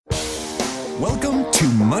Welcome to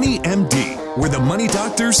Money MD, where the money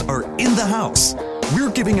doctors are in the house.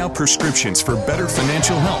 We're giving out prescriptions for better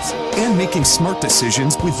financial health and making smart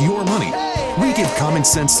decisions with your money. We give common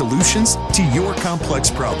sense solutions to your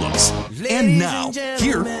complex problems. And now,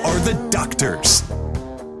 here are the doctors.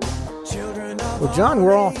 Well, John,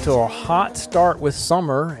 we're off to a hot start with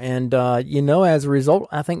summer, and as a result,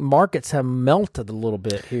 I think markets have melted a little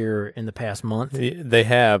bit here in the past month. They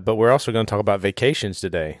have, but we're also going to talk about vacations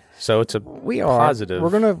today. So it's positive.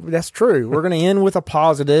 That's true. We're gonna end with a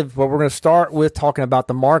positive, but we're gonna start with talking about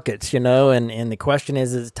the markets. And the question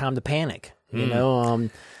is it time to panic?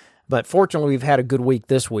 But fortunately, we've had a good week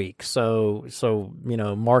this week, so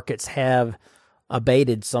markets have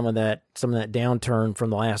abated some of that downturn from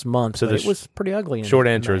the last month. So it was pretty ugly. Short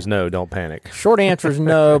answer is no, don't panic. Short answer is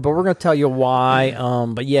no, but we're going to tell you why.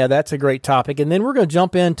 But yeah, that's a great topic. And then we're going to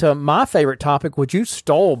jump into my favorite topic, which you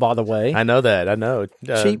stole, by the way. I know that.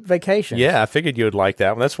 Cheap vacation. Yeah, I figured you would like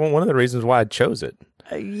that one. That's one of the reasons why I chose it.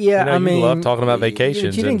 You love talking about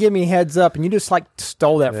vacations. You didn't give me a heads up, and you just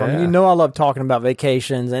stole that from me. I love talking about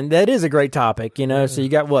vacations, and that is a great topic. So you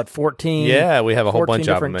got 14? Yeah, we have a whole bunch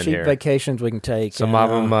of them in cheap here. Vacations we can take. Some of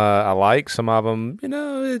them I like. Some of them,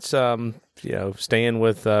 it's staying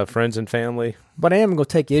with friends and family. But I am going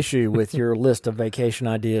to take issue with your list of vacation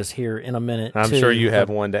ideas here in a minute. I'm sure you have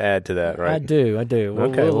one to add to that, right? I do.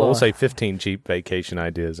 Okay, we'll say 15 cheap vacation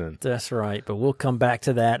ideas then. That's right, but we'll come back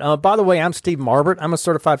to that. By the way, I'm Steve Marbert. I'm a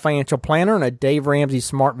certified financial planner and a Dave Ramsey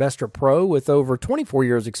SmartVestor Pro with over 24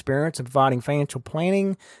 years experience in providing financial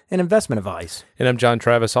planning and investment advice. And I'm John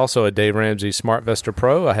Travis, also a Dave Ramsey SmartVestor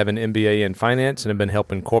Pro. I have an MBA in finance and have been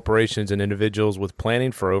helping corporations and individuals with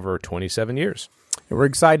planning for over 27 years. We're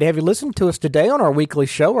excited to have you listen to us today on our weekly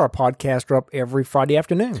show. Our podcasts are up every Friday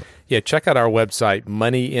afternoon. Yeah, check out our website,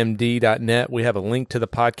 moneymd.net. We have a link to the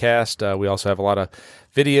podcast. We also have a lot of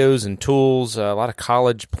videos and tools, a lot of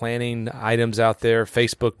college planning items out there,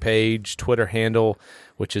 Facebook page, Twitter handle,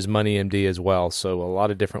 which is MoneyMD as well. So a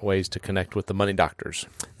lot of different ways to connect with the money doctors.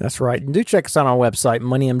 That's right. And do check us out on our website,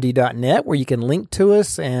 moneymd.net, where you can link to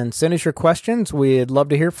us and send us your questions. We'd love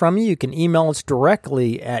to hear from you. You can email us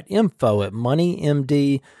directly at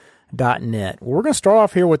info@moneymd.net. We're going to start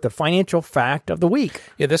off here with the financial fact of the week.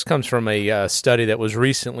 Yeah, this comes from a study that was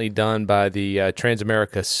recently done by the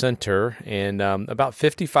Transamerica Center, and about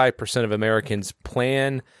 55% of Americans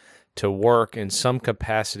plan to work in some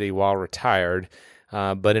capacity while retired.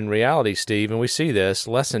 But in reality, Steve, and we see this,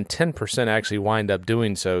 less than 10% actually wind up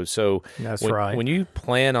doing so. So that's right. When you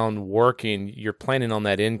plan on working, you're planning on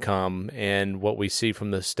that income. And what we see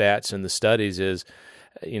from the stats and the studies is,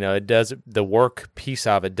 the work piece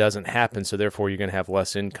of it doesn't happen. So therefore, you're going to have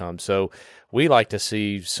less income. So we like to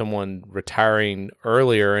see someone retiring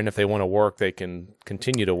earlier, and if they want to work, they can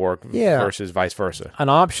continue to work versus vice versa. An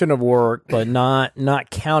option of work, but not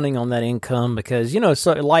counting on that income because,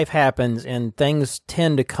 so life happens and things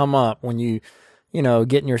tend to come up when you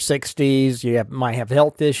get in your 60s. You might have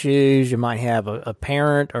health issues. You might have a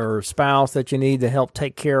parent or spouse that you need to help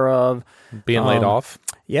take care of. Being laid off.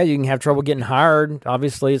 Yeah, you can have trouble getting hired.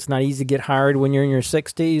 Obviously, it's not easy to get hired when you're in your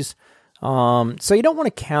 60s. So you don't want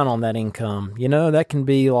to count on that income. That can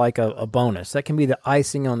be like a bonus. That can be the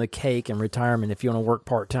icing on the cake in retirement if you want to work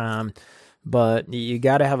part-time. But you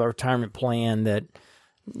got to have a retirement plan that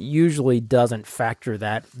usually doesn't factor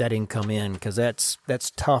that income in because that's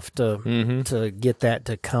tough to get that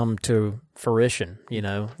to come to fruition.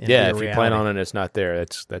 If you plan on it, it's not there.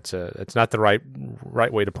 It's not the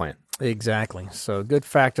right way to plan. Exactly. So good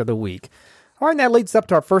fact of the week. All right, and that leads up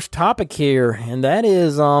to our first topic here, and that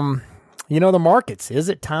is the markets. Is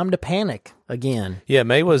it time to panic again? Yeah,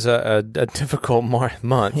 May was a difficult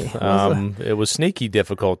month. It was sneaky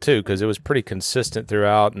difficult too because it was pretty consistent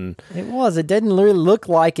throughout, and it was. It didn't really look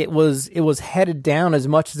like it was headed down as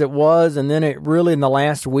much as it was, and then it really in the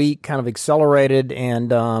last week kind of accelerated. And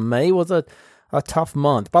May was a tough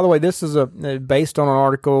month. By the way, this is based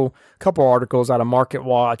on a couple articles out of Market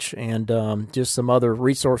Watch and just some other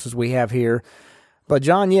resources we have here. But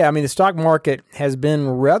John, the stock market has been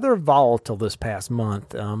rather volatile this past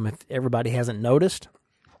month. If everybody hasn't noticed,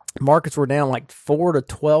 markets were down like 4 to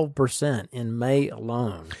 12% in May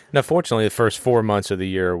alone. Now, fortunately, the first 4 months of the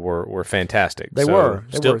year were fantastic. They were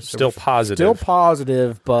still positive. Still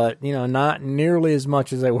positive, but not nearly as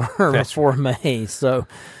much as they were before May. So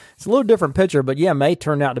it's a little different picture. But May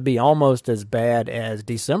turned out to be almost as bad as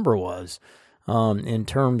December was. In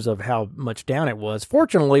terms of how much down it was.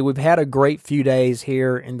 Fortunately, we've had a great few days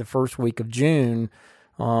here in the first week of June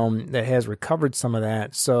that has recovered some of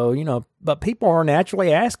that. So, but people are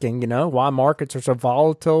naturally asking, why markets are so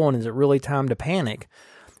volatile and is it really time to panic?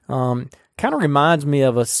 Kind kind of reminds me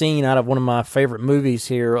of a scene out of one of my favorite movies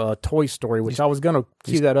here, Toy Story, which I was going to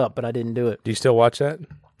cue that up, but I didn't do it. Do you still watch that?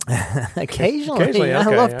 Occasionally. Okay,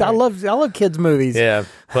 I love kids movies. Yeah,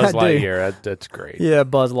 Buzz Lightyear. That's great. Yeah,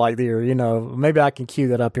 Buzz Lightyear. Maybe I can cue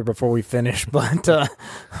that up here before we finish. But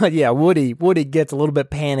yeah, Woody gets a little bit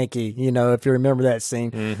panicky. If you remember that scene.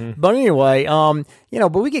 Mm-hmm. But anyway,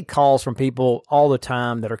 but we get calls from people all the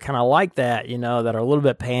time that are kind of like that. That are a little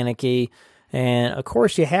bit panicky. And of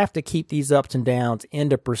course, you have to keep these ups and downs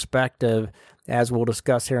into perspective, as we'll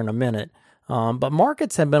discuss here in a minute. But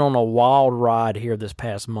markets have been on a wild ride here this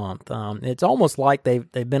past month. It's almost like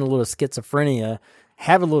they've been a little schizophrenia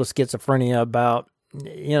about,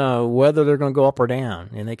 whether they're going to go up or down,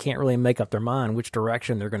 and they can't really make up their mind which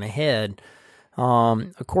direction they're going to head.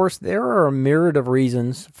 Of course, there are a myriad of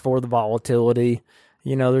reasons for the volatility.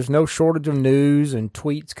 There's no shortage of news and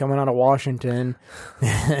tweets coming out of Washington.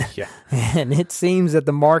 Yeah. And it seems that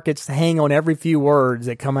the markets hang on every few words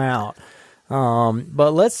that come out.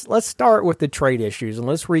 But let's start with the trade issues, and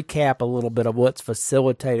let's recap a little bit of what's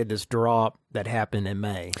facilitated this drop that happened in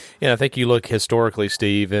May. Yeah, I think you look historically,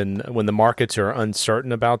 Steve, and when the markets are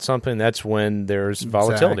uncertain about something, that's when there's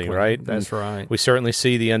volatility, Exactly. right? That's right. We certainly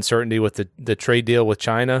see the uncertainty with the trade deal with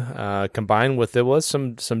China, combined with there was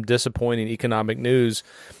some disappointing economic news.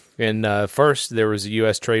 And first, there was a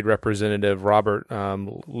U.S. Trade Representative, Robert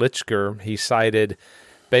Litschker. He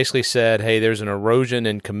basically said, hey, there's an erosion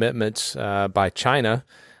in commitments by China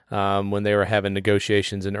when they were having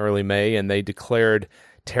negotiations in early May, and they declared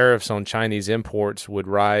tariffs on Chinese imports would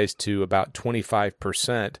rise to about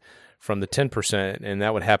 25% from the 10%, and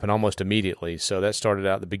that would happen almost immediately. So that started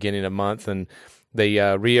out at the beginning of the month, and they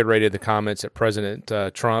reiterated the comments that President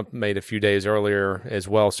Trump made a few days earlier as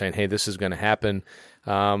well, saying, hey, this is going to happen.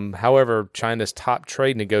 However, China's top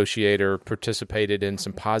trade negotiator participated in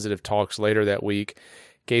some positive talks later that week,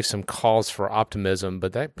 gave some calls for optimism,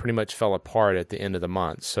 but that pretty much fell apart at the end of the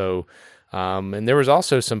month. So, and there was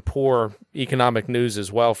also some poor economic news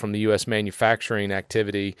as well from the U.S. manufacturing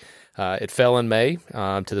activity. It fell in May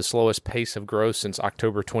to the slowest pace of growth since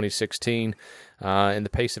October 2016, and the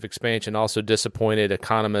pace of expansion also disappointed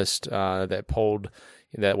economists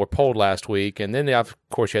that were polled last week. And then, of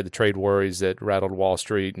course, you had the trade worries that rattled Wall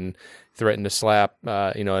Street and threatened to slap,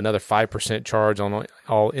 another 5% charge on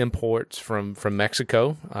all imports from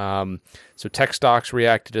Mexico. So tech stocks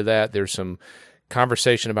reacted to that. There's some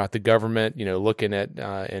conversation about the government, looking at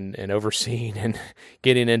and overseeing and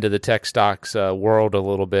getting into the tech stocks world a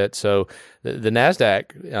little bit. So the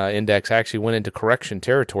NASDAQ index actually went into correction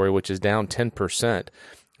territory, which is down 10%.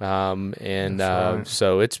 Right.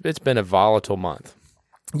 So it's been a volatile month.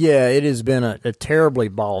 Yeah, it has been a terribly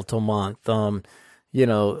volatile month.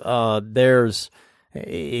 There's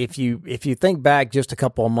if you think back just a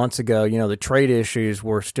couple of months ago, the trade issues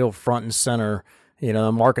were still front and center.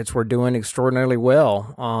 Markets were doing extraordinarily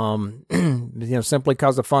well. Simply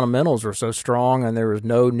because the fundamentals were so strong and there was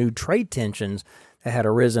no new trade tensions that had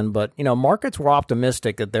arisen. But markets were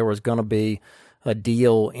optimistic that there was going to be a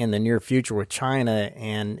deal in the near future with China,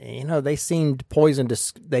 and they seemed poised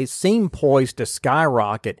to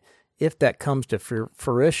skyrocket if that comes to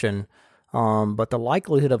fruition. But the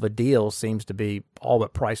likelihood of a deal seems to be all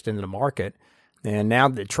but priced into the market. And now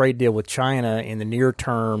the trade deal with China in the near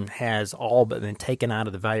term has all but been taken out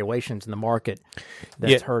of the valuations in the market.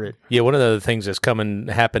 That's hurt it. Yeah, one of the things that's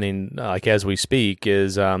happening like as we speak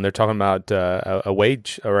is they're talking about a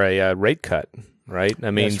wage or a rate cut, right? I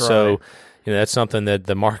mean, That's right. So that's something that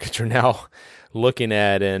the markets are now looking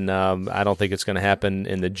at, and I don't think it's going to happen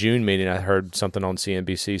in the June meeting. I heard something on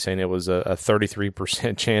CNBC saying it was a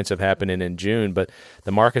 33% chance of happening in June, but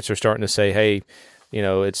the markets are starting to say, hey,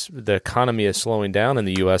 the economy is slowing down in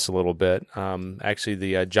the U.S. a little bit. Actually,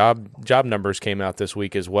 the job numbers came out this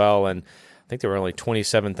week as well, and I think there were only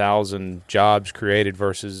 27,000 jobs created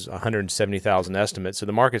versus 170,000 estimates. So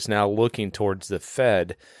the market's now looking towards the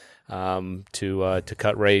Fed to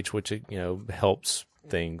cut rates, which helps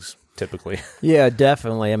things typically. Yeah,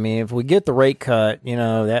 definitely. I mean, if we get the rate cut,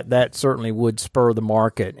 that certainly would spur the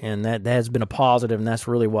market, and that has been a positive, and that's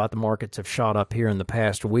really why the markets have shot up here in the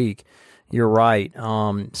past week. You're right.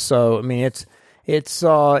 So I mean, it's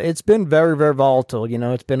been very, very volatile.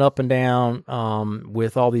 It's been up and down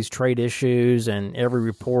with all these trade issues and every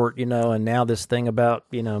report. And now this thing about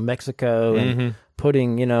Mexico and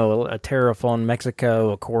putting a tariff on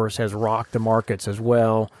Mexico, of course, has rocked the markets as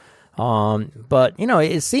well. But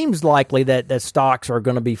it seems likely that stocks are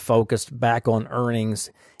going to be focused back on earnings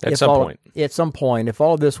at some point. If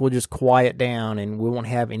all of this will just quiet down and we won't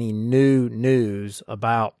have any new news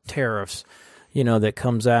about tariffs, that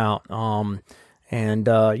comes out. And,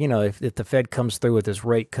 if the Fed comes through with this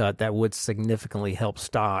rate cut, that would significantly help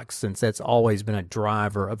stocks, since that's always been a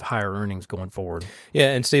driver of higher earnings going forward.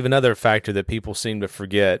 Yeah, and Steve, another factor that people seem to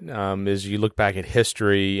forget is you look back at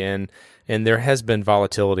history, and there has been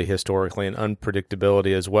volatility historically and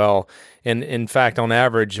unpredictability as well. And in fact, on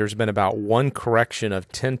average, there's been about one correction of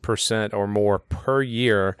 10% or more per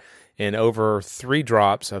year and over 3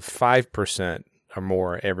 drops of 5% or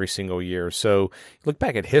more every single year. So look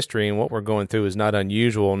back at history, and what we're going through is not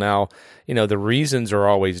unusual. Now, the reasons are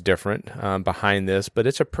always different behind this, but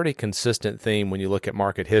it's a pretty consistent theme when you look at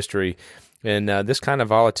market history. And this kind of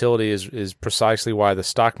volatility is precisely why the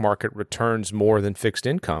stock market returns more than fixed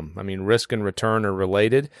income. I mean, risk and return are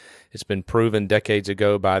related. It's been proven decades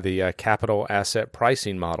ago by the capital asset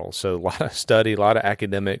pricing model. So a lot of study, a lot of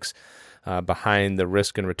academics behind the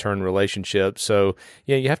risk and return relationship. So,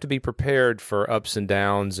 you have to be prepared for ups and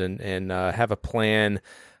downs and have a plan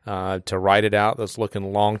to ride it out that's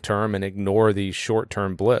looking long-term and ignore these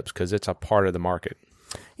short-term blips, because it's a part of the market.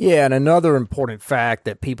 Yeah, and another important fact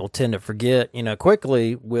that people tend to forget,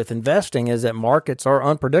 quickly with investing is that markets are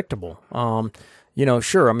unpredictable.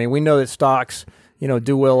 Sure, I mean, we know that stocks,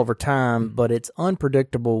 do well over time, but it's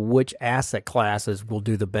unpredictable which asset classes will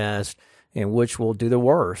do the best and which will do the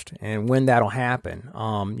worst, and when that'll happen.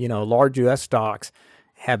 Large U.S. stocks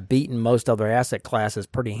have beaten most other asset classes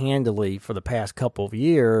pretty handily for the past couple of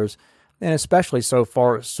years, and especially so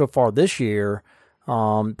far this year.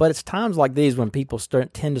 But it's times like these when people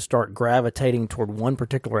tend to start gravitating toward one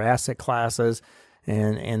particular asset classes,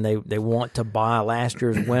 and they want to buy last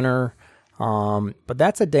year's winner. But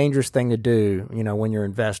that's a dangerous thing to do, when you're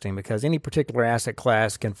investing, because any particular asset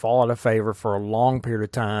class can fall out of favor for a long period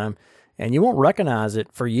of time, and you won't recognize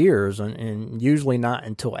it for years, and usually not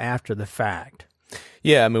until after the fact.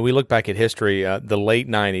 Yeah, I mean, we look back at history, the late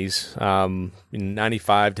 90s,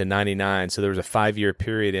 95 to 99, so there was a 5-year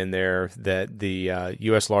period in there that the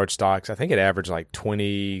U.S. large stocks, I think it averaged like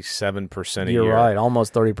 27% a year. You're right,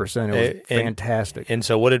 almost 30%. It was fantastic. And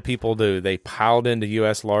so what did people do? They piled into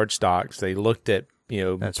U.S. large stocks. They looked at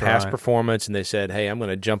past performance, and they said, hey, I'm going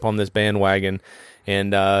to jump on this bandwagon.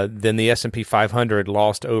 And then the S&P 500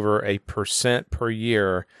 lost over 1% per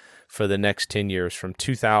year for the next 10 years, from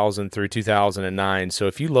 2000 through 2009. So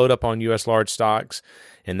if you load up on U.S. large stocks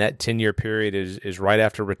and that 10-year period is right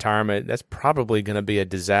after retirement, that's probably going to be a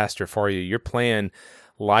disaster for you. Your plan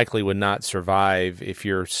likely would not survive if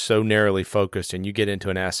you're so narrowly focused and you get into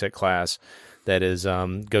an asset class that is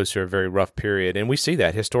goes through a very rough period. And we see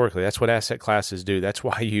that historically. That's what asset classes do. That's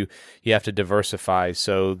why you have to diversify.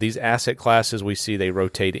 So these asset classes, we see they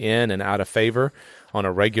rotate in and out of favor on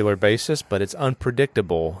a regular basis, but it's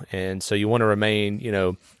unpredictable. And so you want to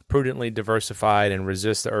remain, prudently diversified and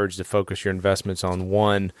resist the urge to focus your investments on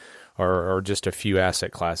one or just a few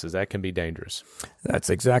asset classes. That can be dangerous.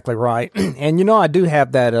 That's exactly right. And, I do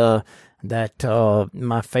have that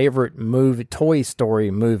my favorite movie, Toy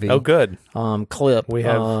Story movie. Oh, good. Clip we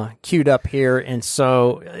have queued up here. And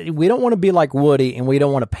so we don't want to be like Woody, and we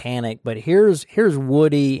don't want to panic, but here's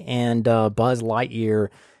Woody and Buzz Lightyear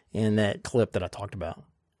in that clip that I talked about.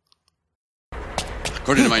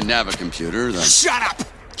 According to my Navicomputer, Shut up!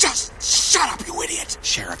 Just shut up, you idiot!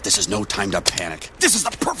 Sheriff, this is no time to panic. This is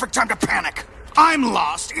the perfect time to panic! I'm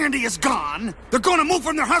lost, Andy is gone, they're gonna move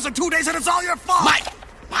from their house in 2 days, and it's all your fault!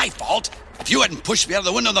 My fault? If you hadn't pushed me out of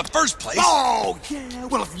the window in the first place... Oh, yeah,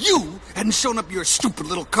 well, if you hadn't shown up your stupid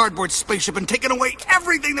little cardboard spaceship and taken away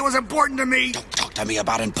everything that was important to me... Don't talk to me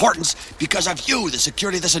about importance. Because of you, the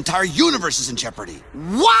security of this entire universe is in jeopardy.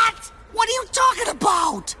 What? What are you talking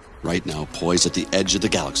about? Right now, poised at the edge of the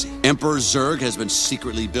galaxy, Emperor Zurg has been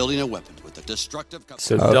secretly building a weapon with a destructive...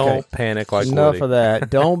 So don't panic like Enough Woody. of that.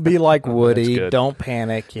 Don't be like Woody. That's good. Don't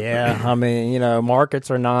panic. Yeah, I mean, markets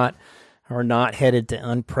are not headed to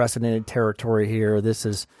unprecedented territory here. This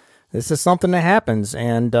is something that happens,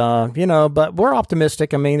 and but we're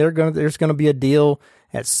optimistic. I mean, there's going to be a deal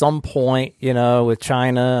at some point, with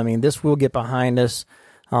China. I mean, this will get behind us.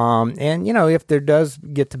 And if there does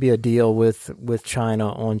get to be a deal with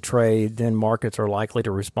China on trade, then markets are likely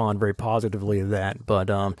to respond very positively to that. But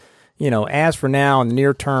as for now, in the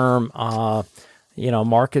near term,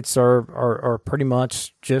 markets are pretty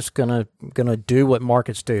much just gonna do what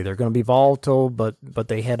markets do. They're gonna be volatile, but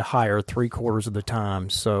they head higher 3/4 of the time.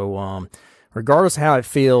 So regardless of how it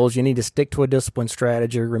feels, you need to stick to a disciplined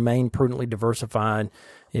strategy, remain prudently diversified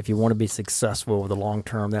if you want to be successful over the long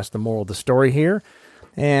term. That's the moral of the story here.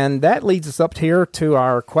 And that leads us up here to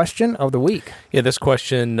our question of the week. Yeah, this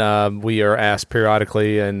question we are asked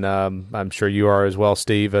periodically, and I'm sure you are as well,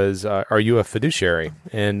 Steve, is are you a fiduciary?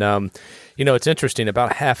 And, it's interesting.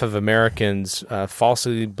 About half of Americans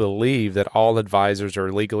falsely believe that all advisors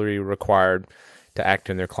are legally required to act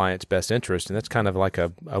in their client's best interest. And that's kind of like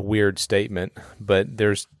a weird statement. But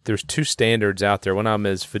there's two standards out there. One of them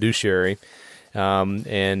is fiduciary, and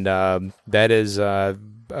that is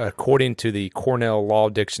according to the Cornell Law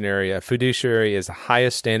Dictionary, a fiduciary is the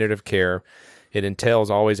highest standard of care. It entails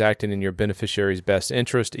always acting in your beneficiary's best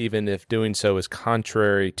interest, even if doing so is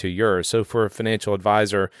contrary to yours. So for a financial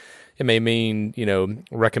advisor, it may mean,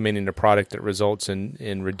 recommending a product that results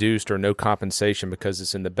in reduced or no compensation because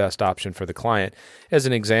it's in the best option for the client. As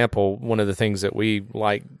an example, one of the things that we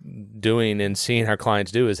like doing and seeing our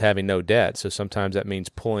clients do is having no debt. So sometimes that means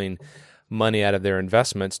pulling money out of their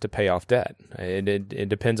investments to pay off debt. It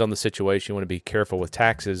depends on the situation. You want to be careful with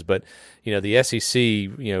taxes, but the SEC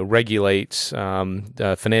regulates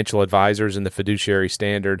financial advisors and the fiduciary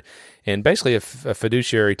standard, and basically a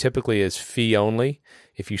fiduciary typically is fee only.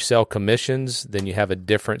 If you sell commissions, then you have a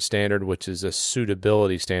different standard, which is a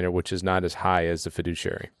suitability standard, which is not as high as the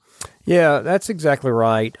fiduciary. Yeah, that's exactly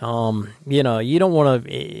right. You don't want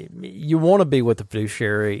to. You want to be with the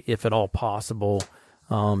fiduciary if at all possible.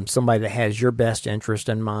 Somebody that has your best interest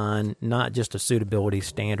in mind, not just a suitability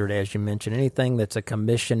standard, as you mentioned. Anything that's a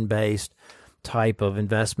commission-based type of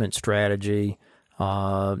investment strategy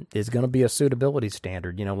is going to be a suitability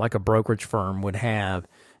standard, like a brokerage firm would have.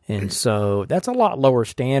 And so that's a lot lower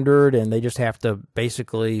standard, and they just have to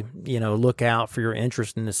basically, look out for your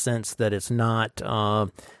interest in the sense that it's not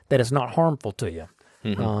harmful to you.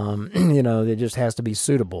 Mm-hmm. It just has to be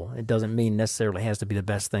suitable. It doesn't mean necessarily has to be the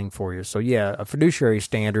best thing for you. So yeah, a fiduciary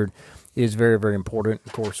standard is very, very important.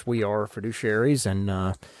 Of course, we are fiduciaries,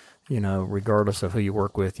 and regardless of who you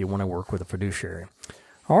work with, you want to work with a fiduciary.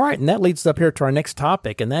 All right, and that leads us up here to our next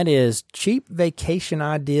topic, and that is cheap vacation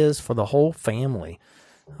ideas for the whole family.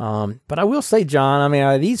 But I will say, John,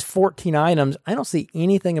 out of these 14 items, I don't see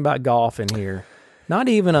anything about golf in here. Not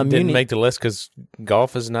even a Didn't make the list because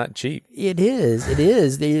golf is not cheap. It is.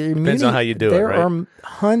 Depends on how you do it, right?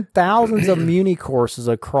 There are thousands of muni courses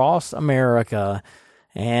across America.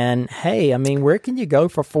 And, hey, where can you go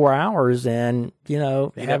for 4 hours and,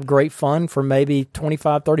 have great fun for maybe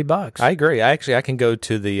 $25, $30? I agree. I can go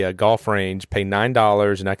to the golf range, pay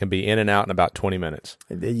 $9, and I can be in and out in about 20 minutes.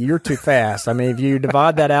 You're too fast. If you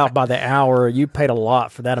divide that out by the hour, you paid a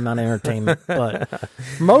lot for that amount of entertainment. But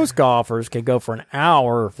most golfers can go for an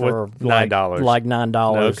hour for $9. Like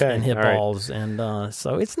 $9 and hit balls. Right. And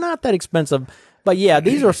so it's not that expensive. But yeah,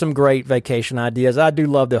 these are some great vacation ideas. I do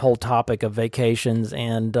love the whole topic of vacations,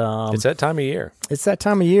 and it's that time of year. It's that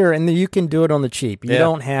time of year, and you can do it on the cheap. You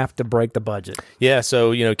don't have to break the budget. Yeah,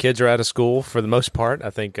 so kids are out of school for the most part. I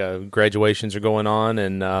think graduations are going on,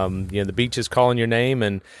 and the beach is calling your name,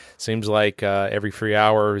 and seems like every free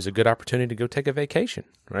hour is a good opportunity to go take a vacation,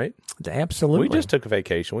 right? Absolutely. We just took a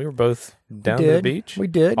vacation. We were both down to the beach. We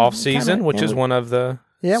did off season, which is one of the.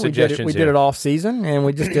 Yeah, we did it off season, and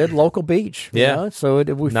we just did local beach. So it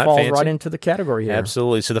falls fancy. Right into the category here.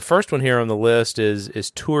 Absolutely. So the first one here on the list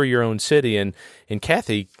is tour your own city, and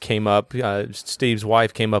Kathy came up. Steve's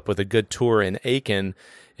wife came up with a good tour in Aiken.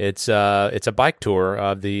 It's a bike tour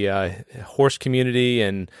of the horse community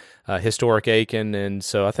and historic Aiken, and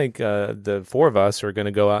so I think the four of us are going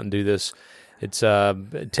to go out and do this. It's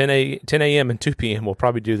 10 a.m. and 2 p.m. We'll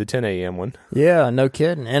probably do the 10 a.m. one. Yeah, no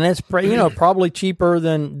kidding. And it's probably cheaper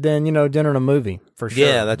than dinner and a movie for sure.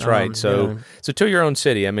 Yeah, that's right. So to your own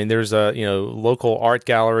city. There's local art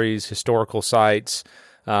galleries, historical sites,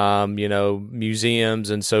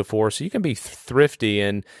 museums and so forth. So you can be thrifty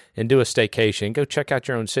and do a staycation. Go check out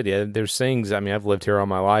your own city. There's things. I've lived here all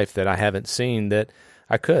my life that I haven't seen that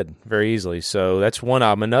I could very easily. So that's one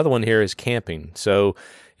of them. Another one here is camping. So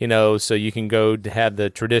you can go to have the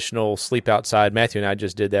traditional sleep outside. Matthew and I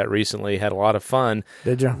just did that recently. Had a lot of fun.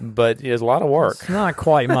 Did you? But it's a lot of work. It's not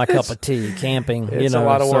quite my cup of tea, camping. It's a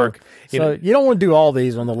lot of work. So you don't want to do all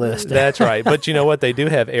these on the list. That's right. But you know what? They do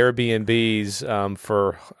have Airbnbs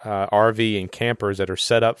for RV and campers that are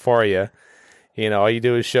set up for you. All you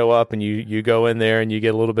do is show up and you go in there and you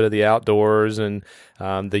get a little bit of the outdoors. And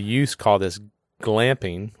the youth call this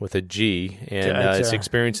glamping with a G, and Gotcha. it's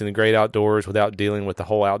experiencing the great outdoors without dealing with the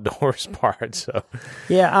whole outdoors part. So,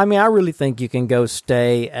 Yeah, I mean, I really think you can go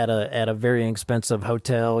stay at a very inexpensive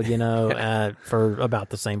hotel, for about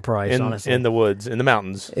the same price. Honestly, in the woods, in the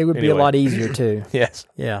mountains, it would be a lot easier too. Yes.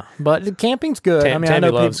 Yeah, but camping's good. I mean, Tammy I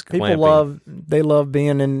know loves people glamping. love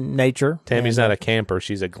being in nature. Tammy's not a camper;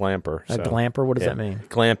 she's a glamper. A so. glamper. What does that mean?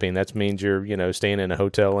 Glamping. That means you're staying in a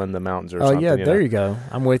hotel in the mountains or Oh something. yeah, there you go.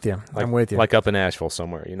 I'm with you. I'm with you. Like up in Asheville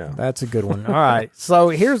somewhere, That's a good one. All right. So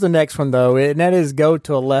here's the next one, though, and that is go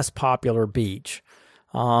to a less popular beach.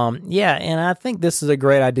 And I think this is a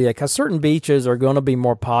great idea because certain beaches are going to be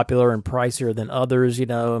more popular and pricier than others.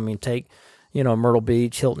 I mean, take, Myrtle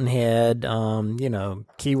Beach, Hilton Head,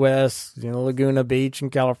 Key West, Laguna Beach in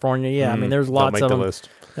California. Yeah, I mean, there's lots make of the them. list.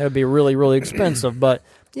 That would be really, really expensive. But,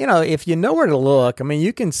 if you know where to look, I mean,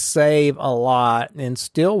 you can save a lot and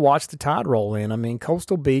still watch the tide roll in. I mean,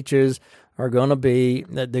 coastal beaches are going to be,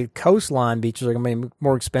 the coastline beaches are going to be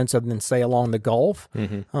more expensive than, say, along the Gulf.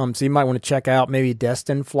 Mm-hmm. So you might want to check out maybe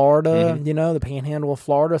Destin, Florida, the Panhandle of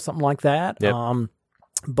Florida, something like that. Yep.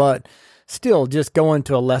 But still, just going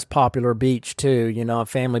to a less popular beach, too, a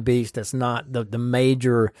family beach that's not the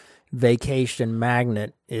major vacation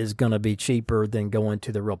magnet is going to be cheaper than going to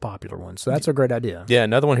the real popular one. So that's a great idea. Yeah,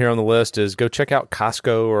 another one here on the list is go check out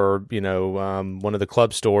Costco or, one of the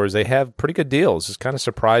club stores. They have pretty good deals. It's kind of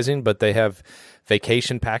surprising, but they have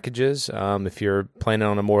vacation packages. If you're planning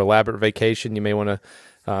on a more elaborate vacation, you may want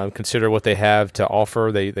to consider what they have to offer.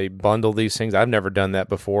 They bundle these things. I've never done that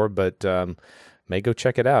before, but may go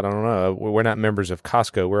check it out. I don't know. We're not members of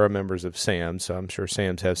Costco. We're members of Sam's, so I'm sure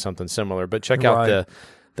Sam's has something similar. But check out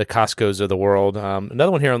the Costcos of the world. Another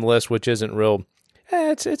one here on the list, which isn't real.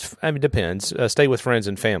 It depends. Stay with friends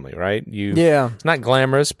and family, right? It's not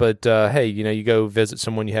glamorous, but hey, you go visit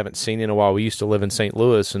someone you haven't seen in a while. We used to live in St.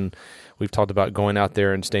 Louis, and we've talked about going out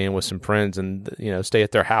there and staying with some friends, and stay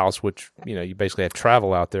at their house, which you basically have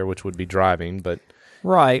travel out there, which would be driving, but.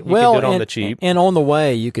 Right. You can do it on the cheap. And on the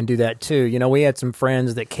way, you can do that too. We had some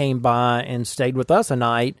friends that came by and stayed with us a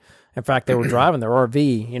night. In fact, they were driving their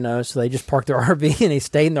RV, so they just parked their RV and they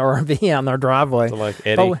stayed in their RV out in their driveway. So like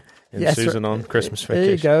Eddie and Susan on Christmas vacation.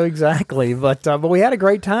 There you go, exactly. But we had a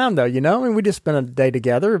great time though, I mean, we just spent a day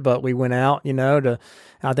together, but we went out, we went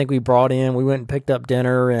and picked up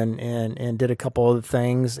dinner and did a couple other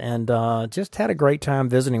things and just had a great time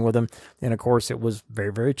visiting with them. And of course, it was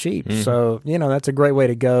very, very cheap. Mm-hmm. So, that's a great way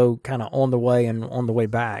to go kind of on the way and on the way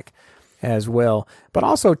back as well. But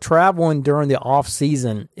also traveling during the off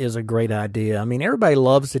season is a great idea. I mean, everybody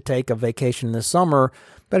loves to take a vacation in the summer,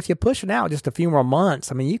 but if you push it out just a few more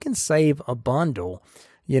months, I mean, you can save a bundle.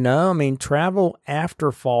 I mean, travel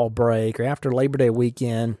after fall break or after Labor Day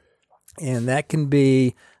weekend, and that can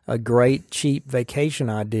be a great cheap vacation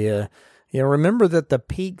idea. Remember that the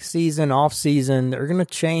peak season, off season, they're going to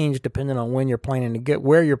change depending on when you're planning to get,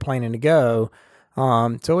 where you're planning to go.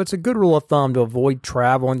 So it's a good rule of thumb to avoid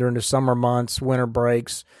traveling during the summer months, winter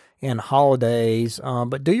breaks, and holidays.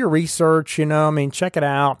 But do your research, check it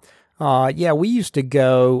out. We used to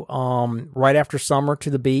go right after summer to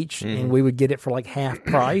the beach, and we would get it for like half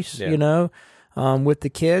price, with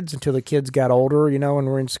the kids until the kids got older, and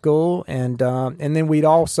we're in school. And then we'd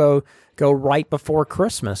also go right before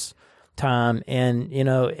Christmas time, and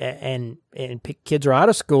kids are out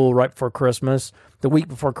of school right before Christmas, the week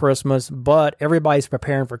before Christmas, but everybody's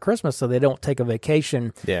preparing for Christmas, so they don't take a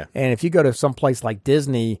vacation. Yeah. And if you go to some place like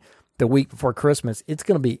Disney the week before Christmas, it's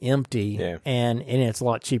going to be empty, and it's a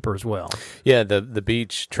lot cheaper as well. Yeah, the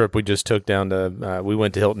beach trip we just took down to, we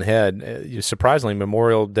went to Hilton Head. Surprisingly,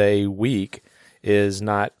 Memorial Day week is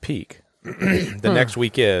not peak. The next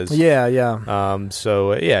week is. Yeah.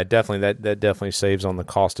 So definitely that definitely saves on the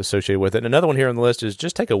cost associated with it. And another one here on the list is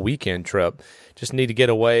just take a weekend trip. Just need to get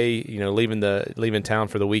away. Leaving town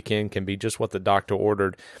for the weekend can be just what the doctor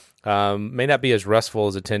ordered. May not be as restful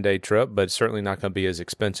as a 10-day trip, but certainly not going to be as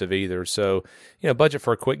expensive either. So, budget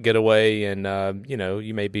for a quick getaway, and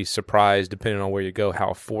you may be surprised depending on where you go how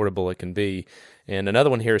affordable it can be. And another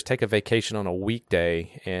one here is take a vacation on a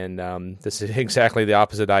weekday, and this is exactly the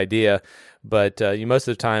opposite idea. But most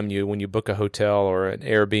of the time, when you book a hotel or an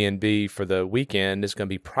Airbnb for the weekend, it's going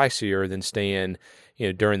to be pricier than staying,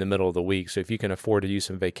 during the middle of the week. So if you can afford to use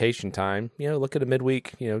some vacation time, look at a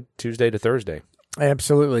midweek, Tuesday to Thursday.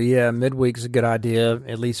 Absolutely, yeah. Midweek's a good idea,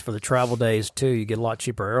 at least for the travel days too. You get a lot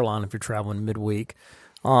cheaper airline if you're traveling midweek.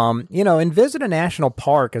 And visit a national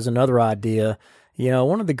park is another idea.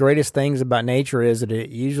 One of the greatest things about nature is that it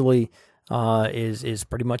usually is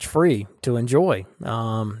pretty much free to enjoy.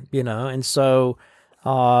 And so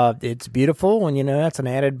It's beautiful, and that's an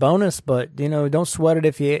added bonus. But don't sweat it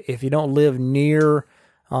if you don't live near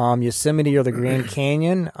Yosemite or the Grand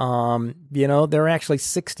Canyon. There are actually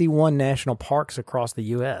 61 national parks across the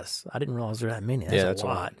U.S. I didn't realize there were that many. That's a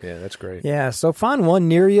lot. Yeah, that's great. Yeah, so find one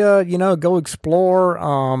near you. Go explore.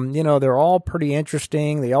 They're all pretty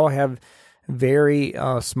interesting. They all have very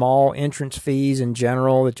small entrance fees in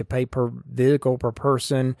general that you pay per vehicle per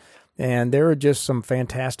person. And there are just some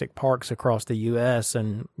fantastic parks across the U.S.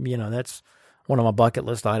 And, that's one of my bucket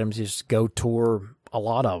list items is go tour a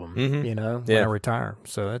lot of them, when I retire.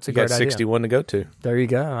 So that's a great idea. 61 to go to. There you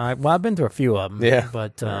go. I've been to a few of them. Yeah.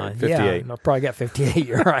 But, 58. I've probably got 58.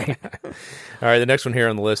 You're right. All right, the next one here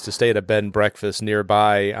on the list is stay at a bed and breakfast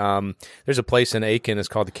nearby. There's a place in Aiken. It's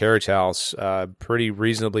called the Carriage House. Pretty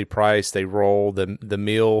reasonably priced. They roll the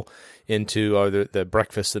meal into the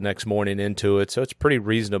breakfast the next morning into it, so it's pretty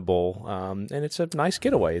reasonable, and it's a nice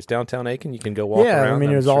getaway. It's downtown Aiken. You can go walk around. I mean,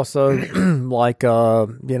 there's also like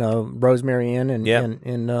Rosemary Inn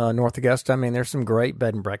in North Augusta. I mean, there's some great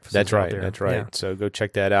bed and breakfasts. That's right. there. That's right. Yeah. So go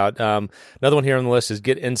check that out. Another one here on the list is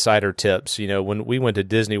get insider tips. When we went to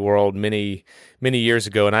Disney World many years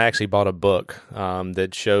ago, and I actually bought a book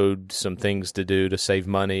that showed some things to do to save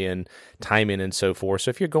money and timing and so forth. So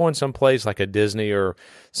if you're going someplace like a Disney or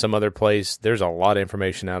some other place, there's a lot of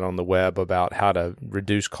information out on the web about how to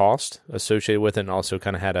reduce cost associated with it, and also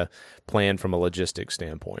kind of how to plan from a logistics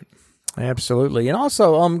standpoint. Absolutely. And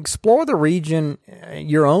also explore the region,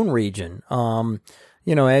 your own region.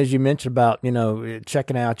 As you mentioned about,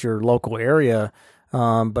 checking out your local area.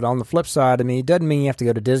 But on the flip side, I mean, it doesn't mean you have to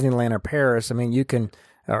go to Disneyland or Paris. I mean, you can,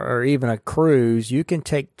 or even a cruise, you can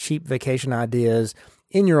take cheap vacation ideas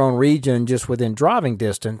in your own region just within driving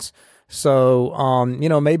distance. So,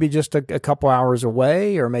 maybe just a couple hours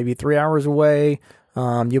away or maybe 3 hours away.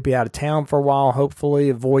 You'll be out of town for a while, hopefully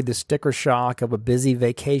avoid the sticker shock of a busy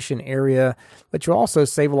vacation area, but you'll also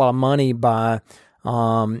save a lot of money by,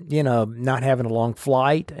 not having a long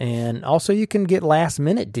flight. And also you can get last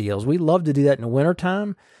minute deals. We love to do that in the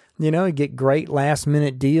wintertime. You get great last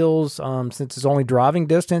minute deals. Since it's only driving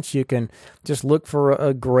distance, you can just look for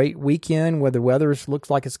a great weekend where the weather looks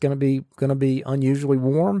like it's going to be unusually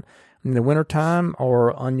warm in the wintertime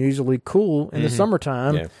or unusually cool in the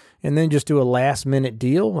summertime. Yeah. And then just do a last minute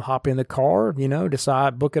deal, hop in the car,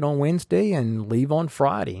 decide, book it on Wednesday and leave on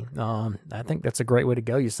Friday. I think that's a great way to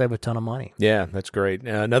go. You save a ton of money. Yeah, that's great.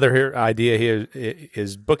 Another idea here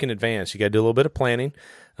is book in advance. You got to do a little bit of planning.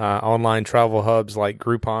 Online travel hubs like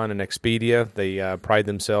Groupon and Expedia, they pride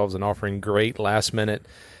themselves in offering great last minute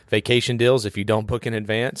vacation deals if you don't book in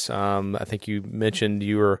advance. I think you mentioned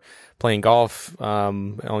you were playing golf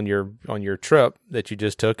on your trip that you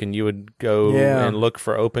just took, and you would go and look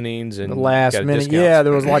for openings and the last minute. Discounts. Yeah,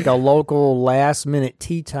 there was like a local last minute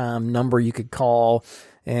tee time number you could call.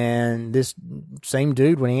 And this same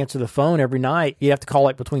dude would answer the phone every night. You have to call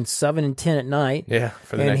it between 7 and 10 at night. Yeah,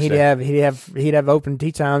 for the and next day. he'd have open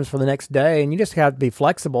tea times for the next day, and you just have to be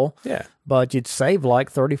flexible. Yeah, but you'd save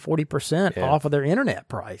like 30-40% off of their internet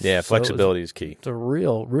price. Yeah, flexibility is key. It's a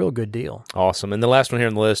real good deal. Awesome. And the last one here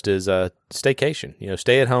on the list is staycation.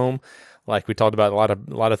 Stay at home. Like we talked about,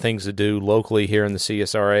 a lot of things to do locally here in the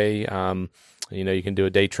CSRA. You can do a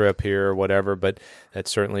day trip here or whatever, but that's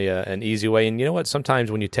certainly an easy way. And you know what? Sometimes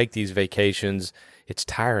when you take these vacations, it's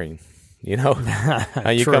tiring. You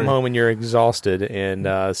come home and you're exhausted.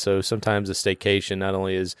 And so sometimes a staycation not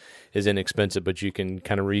only is inexpensive, but you can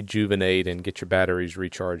kind of rejuvenate and get your batteries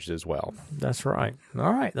recharged as well. That's right.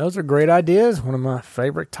 All right. Those are great ideas. One of my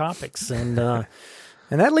favorite topics. And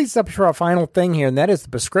and that leads up to our final thing here, and that is the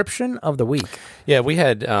prescription of the week. Yeah, we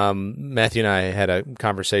had Matthew and I had a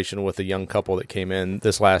conversation with a young couple that came in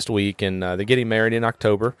this last week, and they're getting married in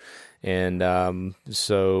October, and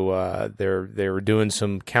so they were doing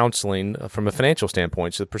some counseling from a financial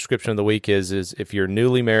standpoint. So the prescription of the week is if you're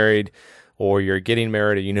newly married or you're getting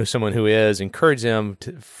married or you know someone who is, encourage them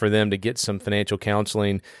for them to get some financial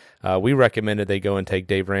counseling. We recommended they go and take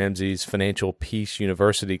Dave Ramsey's Financial Peace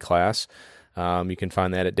University class. You can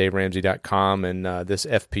find that at daveramsey.com, and this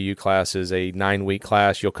FPU class is a 9-week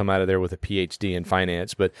class. You'll come out of there with a PhD in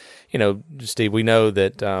finance. But, Steve, we know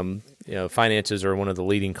that finances are one of the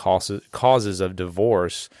leading causes of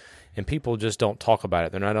divorce, and people just don't talk about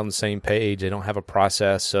it. They're not on the same page. They don't have a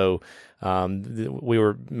process. So Matthew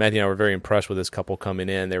and I were very impressed with this couple coming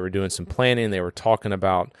in. They were doing some planning. They were talking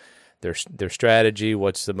about their strategy,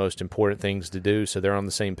 what's the most important things to do, so they're on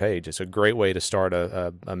the same page. It's a great way to start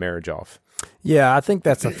a marriage off. Yeah, I think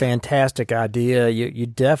that's a fantastic idea. You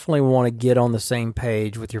definitely want to get on the same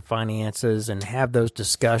page with your finances and have those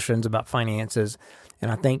discussions about finances.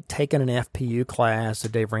 And I think taking an FPU class, the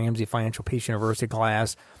Dave Ramsey Financial Peace University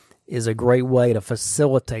class, is a great way to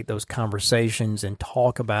facilitate those conversations and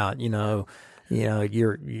talk about, your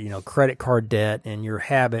credit card debt and your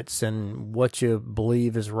habits and what you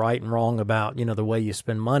believe is right and wrong about, the way you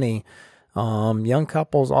spend money. Young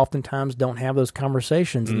couples oftentimes don't have those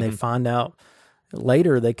conversations, and they find out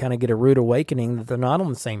later, they kind of get a rude awakening that they're not on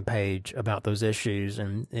the same page about those issues.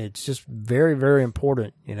 And it's just very, very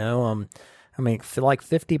important, I feel like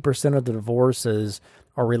 50% of the divorces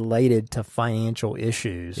are related to financial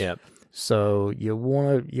issues. Yep. So you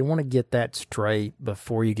want to get that straight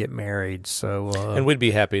before you get married. So and we'd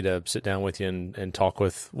be happy to sit down with you and talk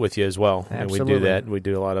with you as well. Absolutely. And we do that. We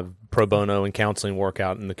do a lot of pro bono and counseling work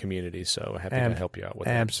out in the community. So happy to help you out with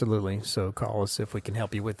that. Absolutely. So call us if we can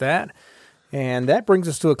help you with that. And that brings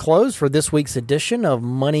us to a close for this week's edition of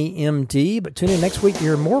Money MD. But tune in next week to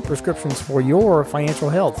hear more prescriptions for your financial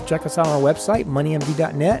health. Check us out on our website,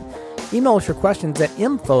 moneymd.net. Email us your questions at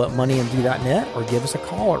info@moneymd.net or give us a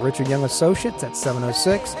call at Richard Young Associates at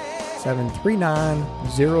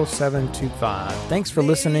 706-739-0725. Thanks for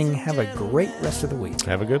listening. Have a great rest of the week.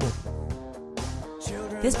 Have a good one.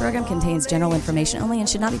 This program contains general information only and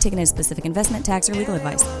should not be taken as specific investment, tax, or legal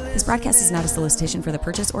advice. This broadcast is not a solicitation for the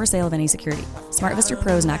purchase or sale of any security. SmartVestor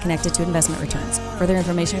Pro is not connected to investment returns. Further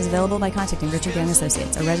information is available by contacting Richard Young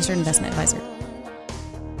Associates, a registered investment advisor.